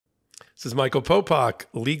This is Michael Popok,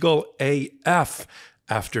 Legal AF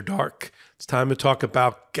After Dark. It's time to talk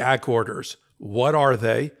about gag orders. What are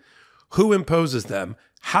they? Who imposes them?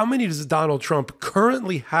 How many does Donald Trump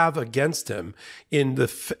currently have against him in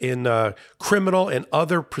criminal and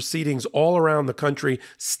other proceedings all around the country,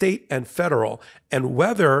 state and federal? And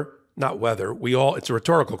it's a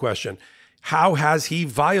rhetorical question. How has he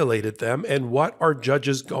violated them, and what are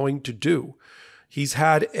judges going to do? He's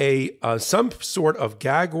had some sort of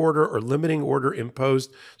gag order or limiting order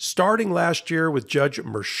imposed starting last year with Judge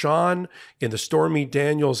Merchan in the Stormy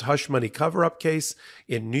Daniels hush money cover-up case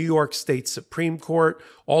in New York State Supreme Court,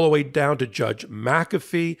 all the way down to Judge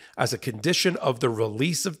McAfee as a condition of the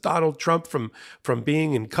release of Donald Trump from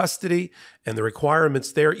being in custody and the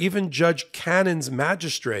requirements there. Even Judge Cannon's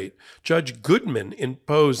magistrate, Judge Goodman,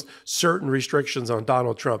 imposed certain restrictions on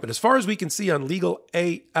Donald Trump. And as far as we can see on Legal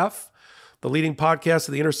AF, the leading podcast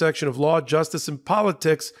at the intersection of law, justice, and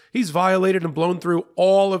politics, he's violated and blown through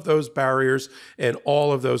all of those barriers and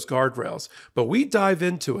all of those guardrails. But we dive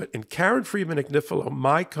into it, and Karen Friedman Agnifilo,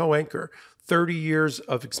 my co-anchor, 30 years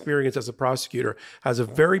of experience as a prosecutor, has a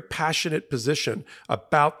very passionate position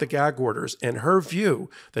about the gag orders and her view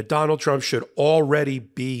that Donald Trump should already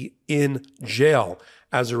be in jail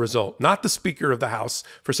as a result. Not the Speaker of the House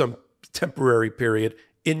for some temporary period,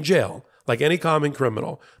 in jail, like any common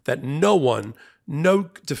criminal, that no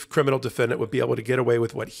criminal defendant would be able to get away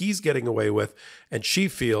with what he's getting away with. And she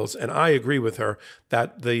feels, and I agree with her,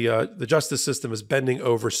 that the justice system is bending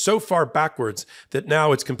over so far backwards that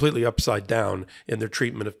now it's completely upside down in their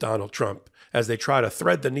treatment of Donald Trump as they try to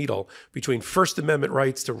thread the needle between First Amendment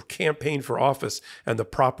rights to campaign for office and the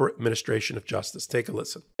proper administration of justice. Take a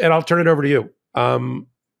listen. And I'll turn it over to you.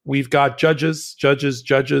 We've got judges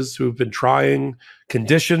who've been trying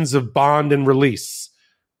conditions of bond and release,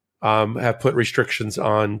 have put restrictions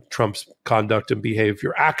on Trump's conduct and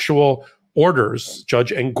behavior. Actual orders, Judge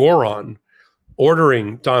Engoron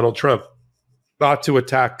ordering Donald Trump not to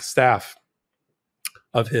attack staff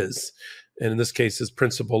of his, and in this case, his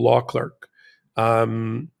principal law clerk.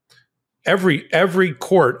 Every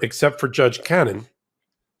court except for Judge Cannon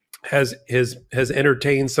has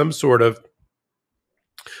entertained some sort of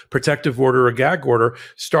protective order or gag order,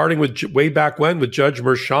 starting with way back when with Judge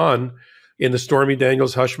Merchan in the Stormy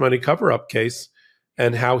Daniels hush money cover-up case,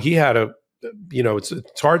 and how he had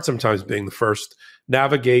it's hard sometimes being the first,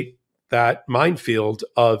 navigate that minefield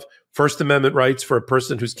of First Amendment rights for a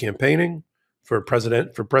person who's campaigning for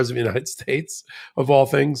president of the United States, of all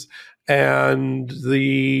things, and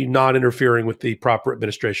the not interfering with the proper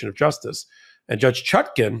administration of justice. And Judge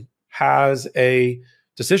Chutkan has a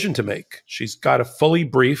decision to make. She's got a fully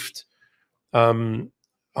briefed on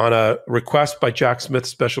a request by Jack Smith's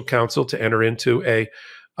special counsel to enter into a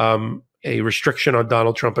restriction on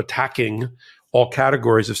Donald Trump attacking all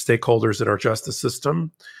categories of stakeholders in our justice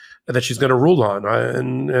system, and that she's going to rule on.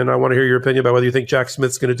 And I want to hear your opinion about whether you think Jack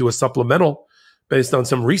Smith's going to do a supplemental based on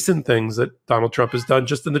some recent things that Donald Trump has done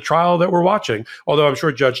just in the trial that we're watching. Although I'm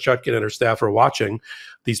sure Judge Chutkan and her staff are watching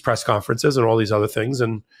these press conferences and all these other things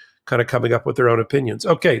and kind of coming up with their own opinions.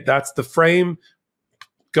 Okay, that's the frame.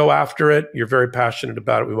 Go after it. You're very passionate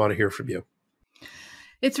about it. We want to hear from you.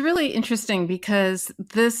 It's really interesting because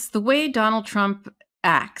the way Donald Trump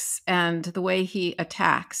acts and the way he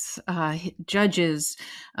attacks judges,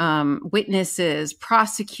 witnesses,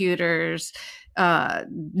 prosecutors,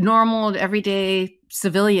 normal everyday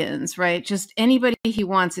civilians, right? Just anybody he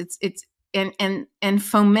wants. And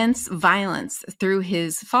foments violence through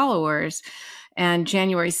his followers. And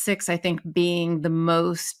January 6th, I think, being the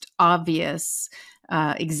most obvious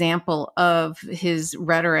example of his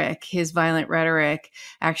rhetoric, his violent rhetoric,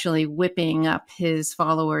 actually whipping up his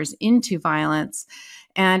followers into violence.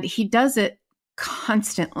 And he does it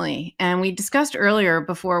constantly. And we discussed earlier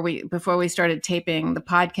before we started taping the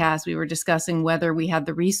podcast, we were discussing whether we had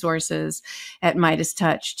the resources at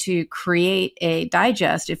MeidasTouch to create a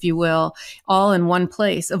digest, if you will, all in one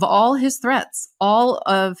place of all his threats, all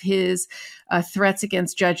of his threats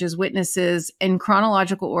against judges, witnesses in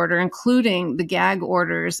chronological order, including the gag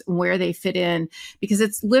orders, where they fit in, because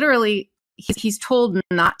it's literally, he's told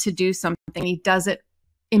not to do something. He does it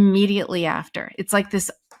immediately after. It's like this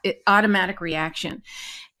automatic reaction.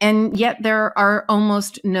 And yet there are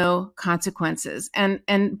almost no consequences. And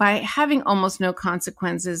by having almost no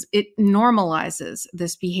consequences, it normalizes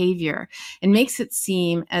this behavior and makes it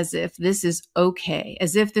seem as if this is okay,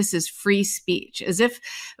 as if this is free speech, as if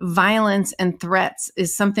violence and threats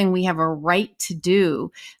is something we have a right to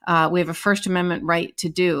do. We have a First Amendment right to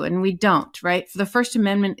do, and we don't, right? The First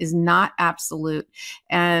Amendment is not absolute.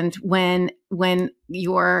 And when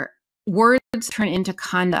your words turn into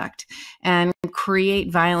conduct and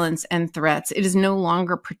create violence and threats, it is no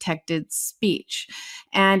longer protected speech.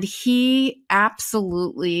 And he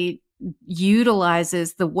absolutely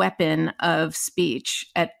utilizes the weapon of speech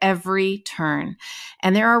at every turn.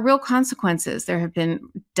 And there are real consequences. There have been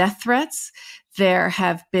death threats. There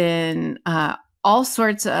have been all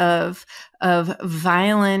sorts of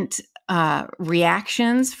violent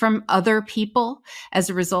reactions from other people as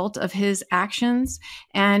a result of his actions.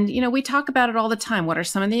 And, you know, we talk about it all the time. What are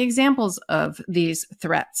some of the examples of these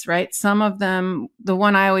threats, right? Some of them, the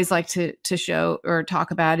one I always like to show or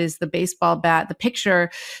talk about is the baseball bat, the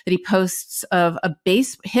picture that he posts of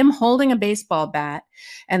him holding a baseball bat.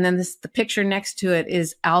 And then the picture next to it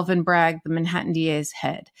is Alvin Bragg, the Manhattan DA's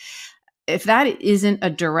head. If that isn't a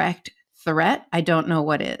direct threat, I don't know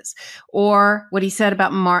what is. Or what he said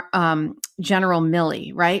about General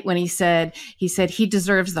Milley, right? When he said he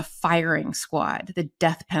deserves the firing squad, the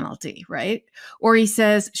death penalty, right? Or he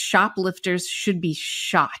says shoplifters should be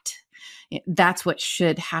shot. That's what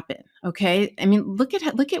should happen. Okay. I mean, look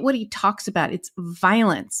at what he talks about. It's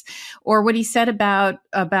violence. Or what he said about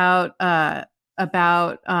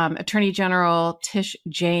Attorney General Tish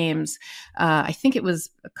James, I think it was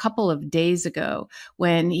a couple of days ago,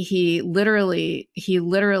 when he literally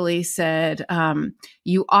said,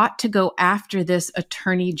 you ought to go after this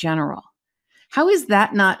Attorney General. How is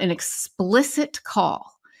that not an explicit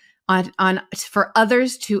call for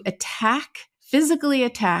others to physically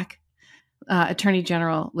attack Attorney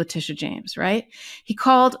General Letitia James, right? He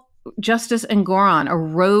called Justice Engoron a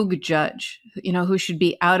rogue judge, you know, who should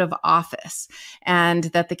be out of office, and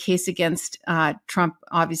that the case against Trump,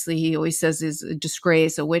 obviously, he always says, is a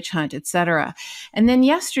disgrace, a witch hunt, etc. And then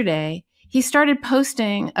yesterday, he started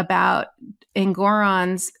posting about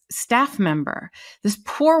Engoron's staff member, this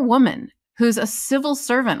poor woman who's a civil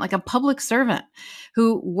servant, like a public servant,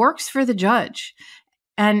 who works for the judge.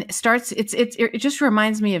 And it just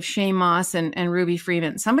reminds me of Shane Moss and Ruby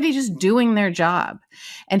Friedman, somebody just doing their job.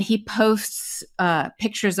 And he posts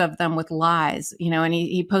pictures of them with lies, you know, and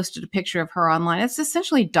he posted a picture of her online. It's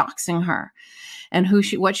essentially doxing her and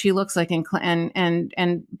what she looks like,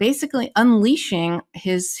 and basically unleashing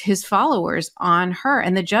his followers on her.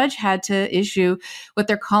 And the judge had to issue what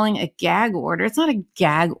they're calling a gag order. It's not a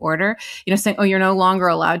gag order, you know, saying, oh, you're no longer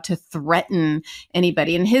allowed to threaten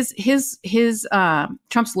anybody. And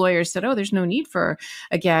Trump's lawyers said, oh, there's no need for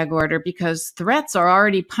a gag order because threats are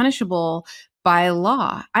already punishable by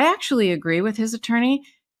law. I actually agree with his attorney.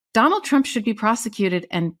 Donald Trump should be prosecuted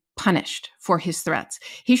and punished for his threats.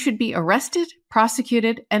 He should be arrested,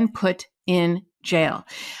 prosecuted, and put in jail.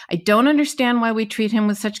 I don't understand why we treat him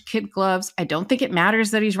with such kid gloves. I don't think it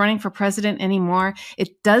matters that he's running for president anymore.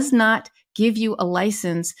 It does not give you a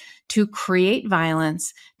license to create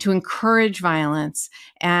violence, to encourage violence,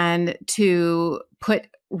 and to put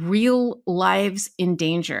real lives in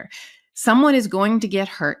danger. Someone is going to get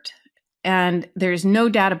hurt. And there's no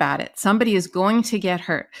doubt about it. Somebody is going to get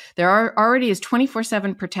hurt. There already is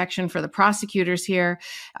 24/7 protection for the prosecutors here,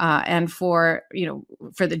 and for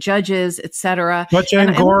the judges, et cetera. But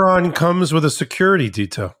Engoron comes with a security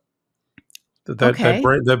detail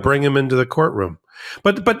that bring him into the courtroom.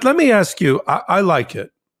 But let me ask you, I like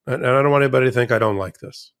it, and I don't want anybody to think I don't like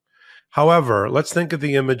this. However, let's think of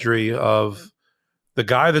the imagery of the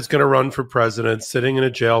guy that's going to run for president sitting in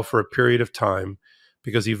a jail for a period of time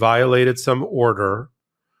because he violated some order,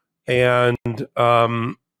 and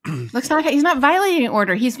he's not violating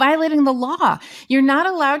order. He's violating the law. You're not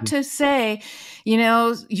allowed to say, you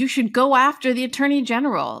know, you should go after the attorney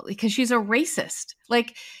general because she's a racist.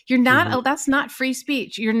 Like, you're not, that's not free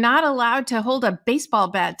speech. You're not allowed to hold a baseball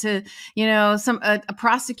bat to, you know, a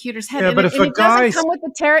prosecutor's head. Yeah, but if a guy, it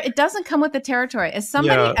doesn't come with the territory. As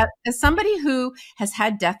somebody who has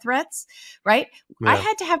had death threats, right? Yeah. I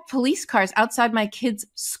had to have police cars outside my kids'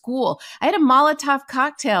 school. I had a Molotov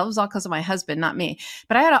cocktail. It was all because of my husband, not me.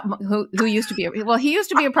 But I had who used to be he used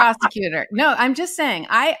to be a prosecutor. No, I'm just saying,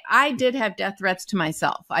 I did have death threats to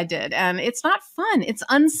myself. I did, and it's not fun. It's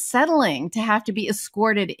unsettling to have to be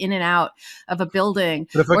escorted in and out of a building,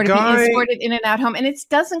 or to be escorted in and out home. And it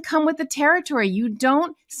doesn't come with the territory. You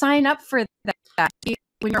don't sign up for that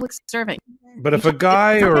when you're serving. But if a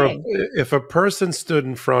guy if a person stood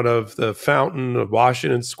in front of the fountain of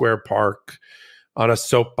Washington Square Park on a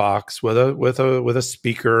soapbox with a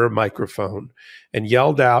speaker or microphone and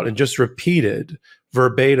yelled out and just repeated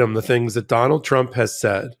verbatim the things that Donald Trump has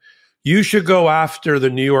said, you should go after the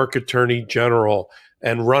New York Attorney General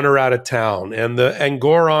and run her out of town. And the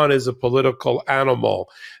Engoron is a political animal.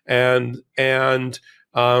 And here's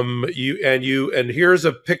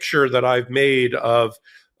a picture that I've made of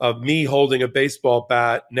of me holding a baseball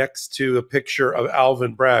bat next to a picture of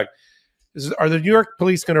Alvin Bragg. Are the New York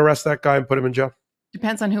police going to arrest that guy and put him in jail?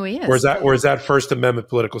 Depends on who he is. Or is that First Amendment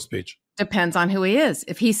political speech? Depends on who he is.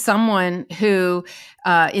 If he's someone who,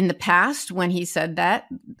 in the past, when he said that,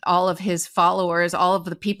 all of his followers, all of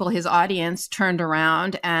the people, his audience, turned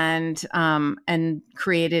around and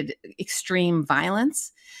created extreme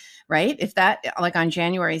violence, right? If that, like on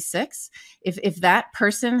January 6th, if that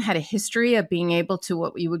person had a history of being able to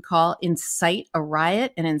what we would call incite a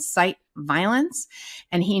riot and incite violence,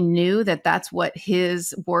 and he knew that that's what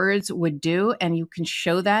his words would do, and you can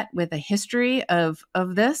show that with a history of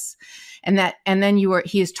this, and then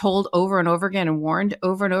he is told over and over again and warned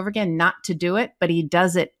over and over again not to do it, but he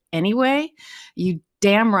does it anyway, you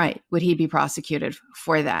damn right would he be prosecuted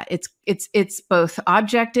for that. It's both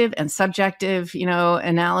objective and subjective,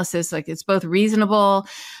 analysis. Like, it's both reasonable.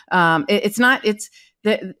 Everything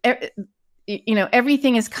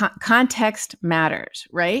is context matters,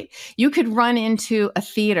 right? You could run into a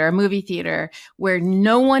movie theater where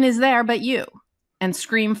no one is there but you and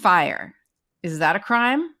scream fire. Is that a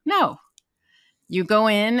crime? No. You go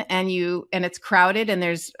in and it's crowded and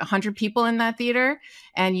there's 100 people in that theater,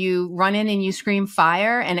 and you run in and you scream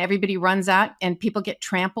fire and everybody runs out and people get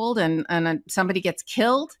trampled and somebody gets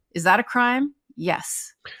killed. Is that a crime?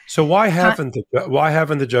 Yes. So why haven't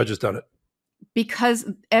the judges done it? Because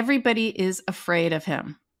everybody is afraid of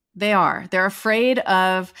him. They're afraid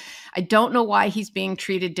of, I don't know why he's being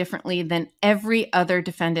treated differently than every other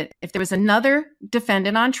defendant. If there was another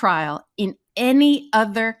defendant on trial in any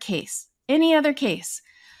other case,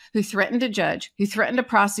 who threatened a judge, who threatened a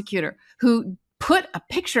prosecutor, who put a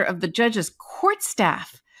picture of the judge's court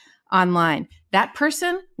staff online, that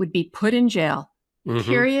person would be put in jail. Mm-hmm.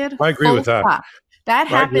 Period. I agree with that. Stop. That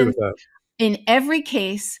happens in every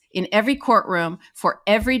case, in every courtroom, for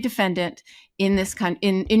every defendant in this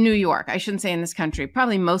in New York. I shouldn't say in this country,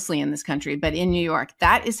 probably mostly in this country, but in New York.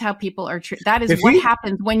 That is how people are treated. That is what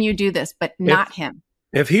happens when you do this, but not him.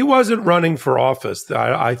 If he wasn't running for office,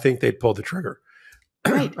 I think they'd pull the trigger.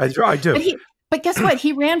 Right. I do. But guess what?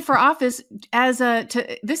 He ran for office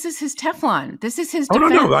this is his Teflon. This is his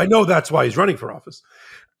defense. No. I know that's why he's running for office.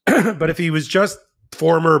 But if he was just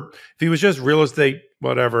real estate,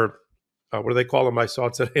 whatever, what do they call him? I saw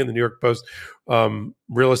it today in the New York Post,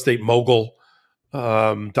 real estate mogul,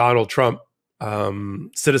 Donald Trump,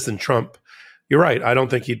 citizen Trump. You're right. I don't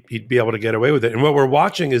think he'd be able to get away with it. And what we're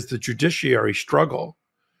watching is the judiciary struggle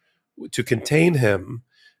to contain him,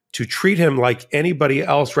 to treat him like anybody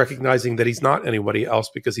else, recognizing that he's not anybody else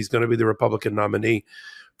because he's going to be the Republican nominee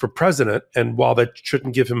for president. And while that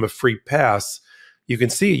shouldn't give him a free pass, you can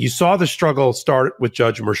see, you saw the struggle start with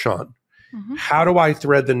Judge Merchan. Mm-hmm. How do I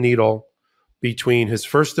thread the needle between his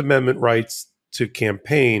First Amendment rights to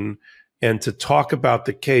campaign and to talk about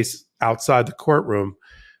the case outside the courtroom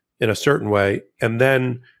in a certain way, and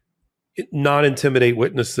then not intimidate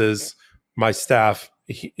witnesses, my staff,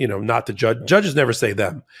 not the judge. Judges never say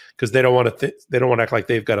them because they don't want to. They don't want to act like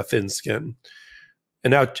they've got a thin skin.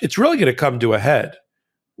 And now it's really going to come to a head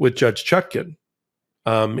with Judge Chutkan.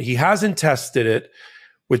 He hasn't tested it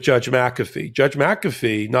with Judge McAfee. Judge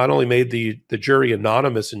McAfee not only made the jury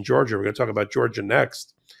anonymous in Georgia. We're going to talk about Georgia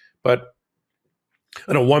next, but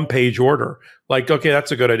in a one-page order, like, okay,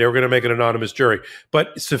 that's a good idea. We're going to make an anonymous jury.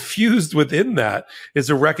 But suffused within that is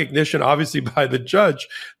a recognition, obviously, by the judge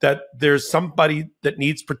that there's somebody that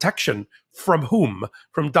needs protection. From whom?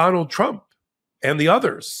 From Donald Trump and the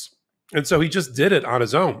others. And so he just did it on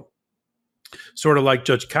his own. Sort of like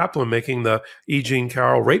Judge Kaplan making the E. Jean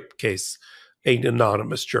Carroll rape case an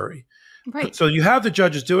anonymous jury. Right. So you have the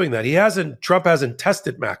judges doing that. Trump hasn't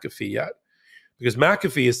tested McAfee yet, because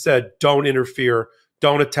McAfee has said, don't interfere,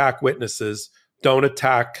 don't attack witnesses, don't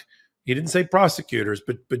attack, he didn't say prosecutors,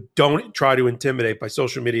 but don't try to intimidate by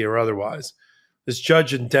social media or otherwise. This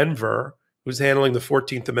judge in Denver, who's handling the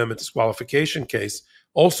 14th Amendment disqualification case,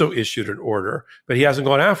 also issued an order, but he hasn't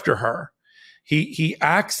gone after her. He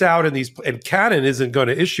acts out in these, and Cannon isn't going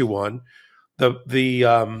to issue one.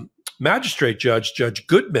 The magistrate judge, Judge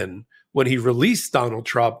Goodman, when he released Donald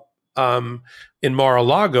Trump in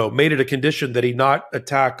Mar-a-Lago, made it a condition that he not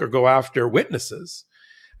attack or go after witnesses.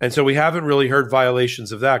 And so we haven't really heard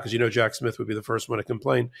violations of that, because Jack Smith would be the first one to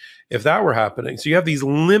complain if that were happening. So you have these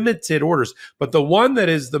limited orders. But the one that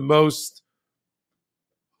is the most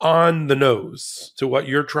on the nose to what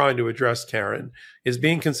you're trying to address, Karen, is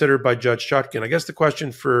being considered by Judge Chutkan. I guess the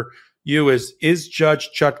question for you is Judge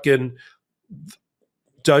Chutkan,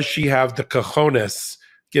 does she have the cojones,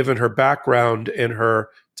 given her background and her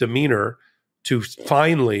demeanor, to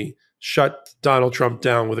finally shut Donald Trump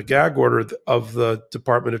down with a gag order of the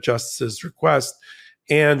Department of Justice's request,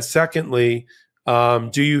 And secondly,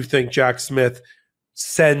 do you think Jack Smith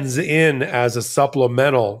sends in as a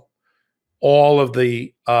supplemental all of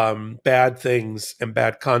the bad things and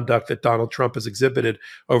bad conduct that Donald Trump has exhibited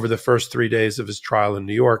over the first 3 days of his trial in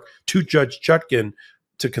New York to Judge Chutkan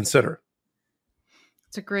to consider?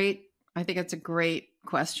 I think it's a great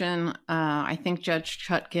question. I think Judge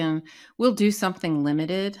Chutkan will do something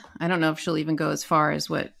limited. I don't know if she'll even go as far as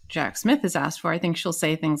what Jack Smith has asked for. I think she'll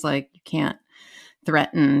say things like, you can't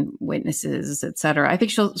threaten witnesses, et cetera. I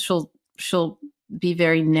think she'll be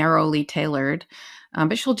very narrowly tailored,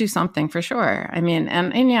 but she'll do something for sure. I mean,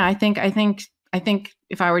 and yeah, I think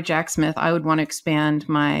if I were Jack Smith, I would want to expand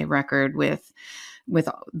my record with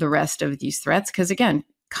the rest of these threats, because again,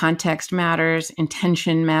 context matters,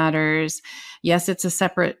 intention matters. Yes, it's a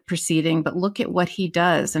separate proceeding, but look at what he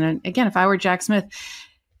does. And again, if I were Jack Smith,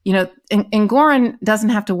 and Gorin doesn't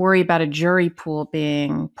have to worry about a jury pool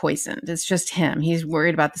being poisoned. It's just him. He's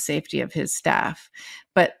worried about the safety of his staff.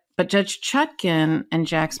 But Judge Chutkan and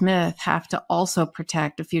Jack Smith have to also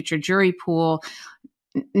protect a future jury pool,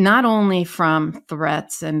 not only from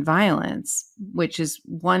threats and violence, which is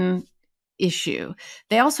one issue.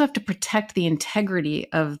 They also have to protect the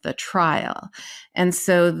integrity of the trial. And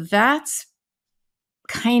so that's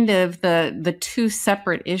kind of the two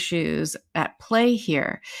separate issues at play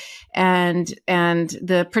here. And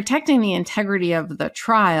the protecting the integrity of the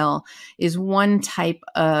trial is one type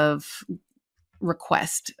of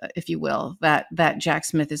request, if you will, that Jack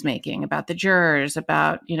Smith is making about the jurors,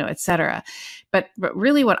 about, et cetera. But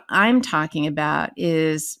really what I'm talking about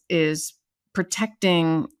is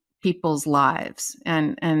protecting people's lives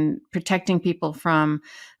and protecting people from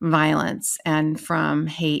violence and from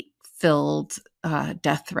hate-filled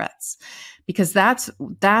death threats, because that's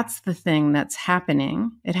the thing that's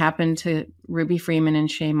happening. It happened to Ruby Freeman and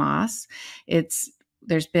Shay Moss.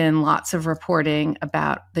 There's been lots of reporting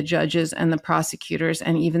about the judges and the prosecutors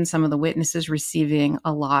and even some of the witnesses receiving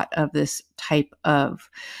a lot of this type of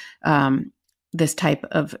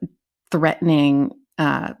threatening,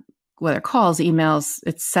 whether calls, emails,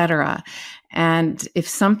 etc. And if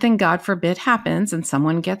something, God forbid, happens and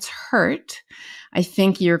someone gets hurt, I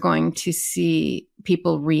think you're going to see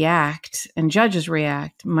people react and judges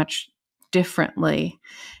react much differently.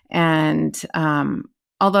 And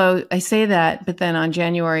although I say that, but then on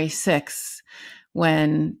January 6th,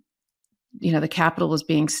 when the Capitol was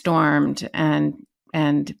being stormed and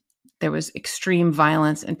there was extreme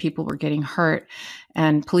violence and people were getting hurt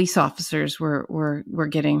and police officers were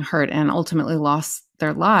getting hurt and ultimately lost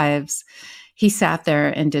their lives, he sat there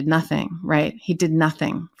and did nothing, right? He did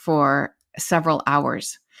nothing for several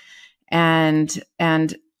hours. And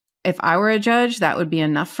if I were a judge, that would be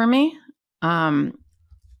enough for me,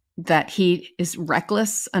 that he is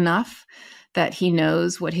reckless enough, that he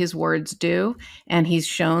knows what his words do, and he's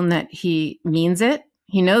shown that he means it.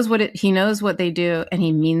 He knows what they do, and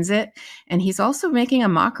he means it. And he's also making a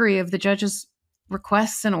mockery of the judge's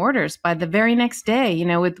requests and orders. By the very next day,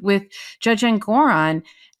 with Judge Engoron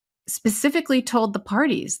specifically told the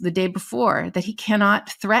parties the day before that he cannot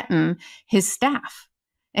threaten his staff,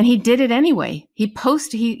 and he did it anyway. He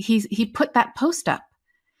put that post up.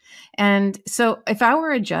 And so if I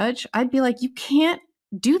were a judge, I'd be like, you can't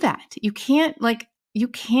do that. You can't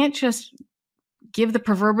just give the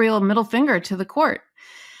proverbial middle finger to the court.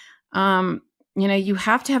 You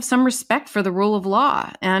have to have some respect for the rule of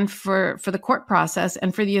law and for the court process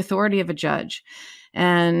and for the authority of a judge.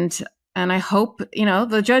 And I hope,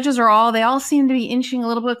 the judges they all seem to be inching a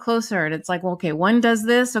little bit closer. And it's like, well, okay, one does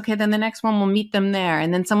this. Okay, then the next one will meet them there.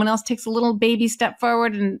 And then someone else takes a little baby step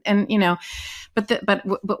forward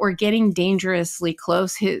but we're getting dangerously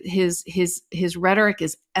close. His rhetoric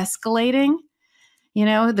is escalating.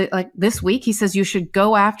 Like this week, he says you should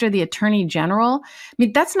go after the attorney general. I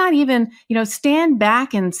mean, that's not even, stand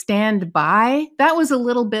back and stand by. That was a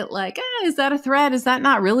little bit like, is that a threat? Is that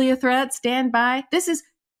not really a threat? Stand by. This is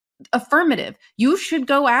affirmative. You should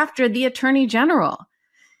go after the attorney general.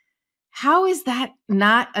 How is that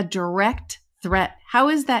not a direct threat? How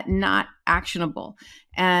is that not actionable?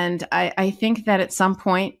 And I think that at some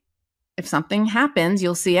point, if something happens,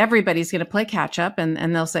 you'll see everybody's going to play catch up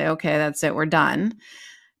and they'll say, okay, that's it, we're done.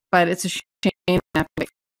 But it's a shame to have to wait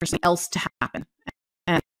for something else to happen.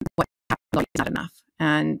 And what happened is not enough.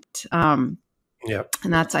 And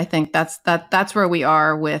and I think that's where we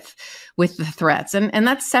are with the threats. And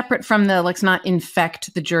that's separate from the let's not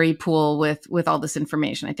infect the jury pool with all this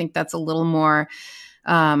information. I think that's a little more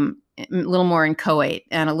inchoate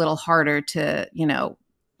and a little harder to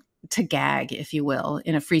gag, if you will,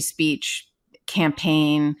 in a free speech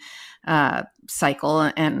campaign cycle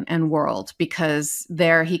and world, because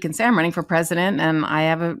there he can say, I'm running for president and I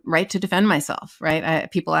have a right to defend myself, right?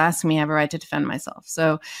 People ask me, I have a right to defend myself.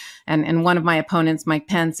 So, and one of my opponents, Mike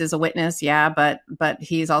Pence, is a witness, yeah, but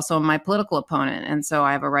he's also my political opponent. And so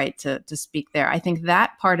I have a right to speak there. I think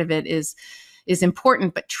that part of it is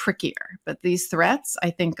important, but trickier. But these threats,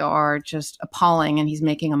 I think, are just appalling, and he's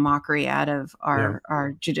making a mockery out of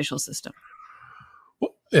our judicial system.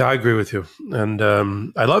 Well, yeah, I agree with you. And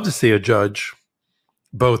I love to see a judge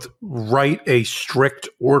both write a strict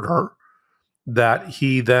order that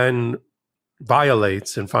he then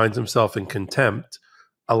violates and finds himself in contempt,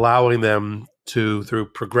 allowing them to, through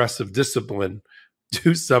progressive discipline,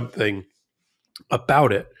 do something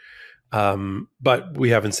about it. But we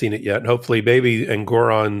haven't seen it yet. Hopefully, Baby and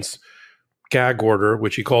Goron's gag order,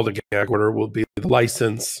 which he called a gag order, will be the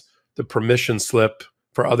license, the permission slip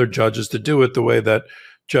for other judges to do it the way that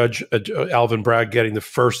Judge Alvin Bragg getting the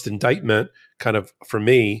first indictment kind of, for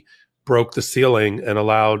me, broke the ceiling and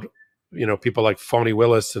allowed, people like Phony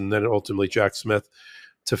Willis and then ultimately Jack Smith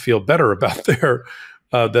to feel better about their,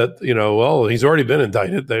 well, he's already been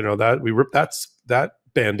indicted. They know that we ripped that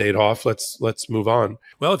Band-Aid off. Let's move on.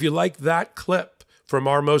 Well, if you like that clip from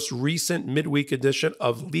our most recent midweek edition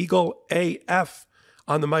of Legal AF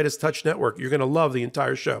on the MeidasTouch Network, you're going to love the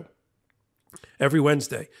entire show. Every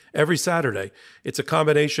Wednesday, every Saturday, it's a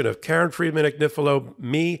combination of Karen Friedman, Agnifilo,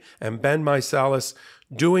 me, and Ben Meisalis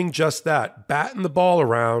doing just that, batting the ball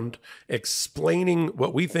around, explaining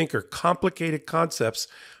what we think are complicated concepts.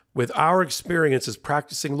 With our experience as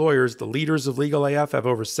practicing lawyers, the leaders of Legal AF have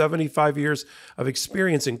over 75 years of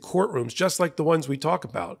experience in courtrooms, just like the ones we talk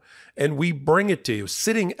about. And we bring it to you,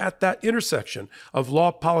 sitting at that intersection of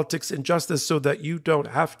law, politics, and justice so that you don't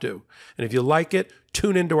have to. And if you like it,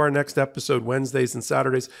 tune into our next episode Wednesdays and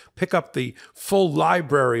Saturdays. Pick up the full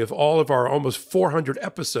library of all of our almost 400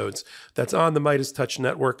 episodes that's on the MeidasTouch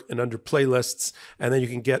Network and under playlists. And then you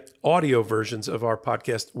can get audio versions of our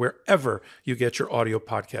podcast wherever you get your audio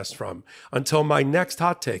podcast from. Until my next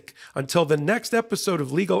hot take, until the next episode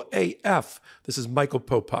of Legal AF, this is Michael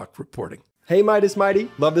Popok reporting. Hey Meidas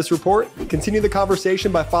Mighty, love this report? Continue the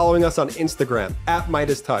conversation by following us on Instagram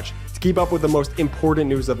 @MeidasTouch to keep up with the most important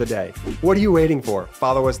news of the day. What are you waiting for?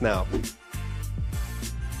 Follow us now.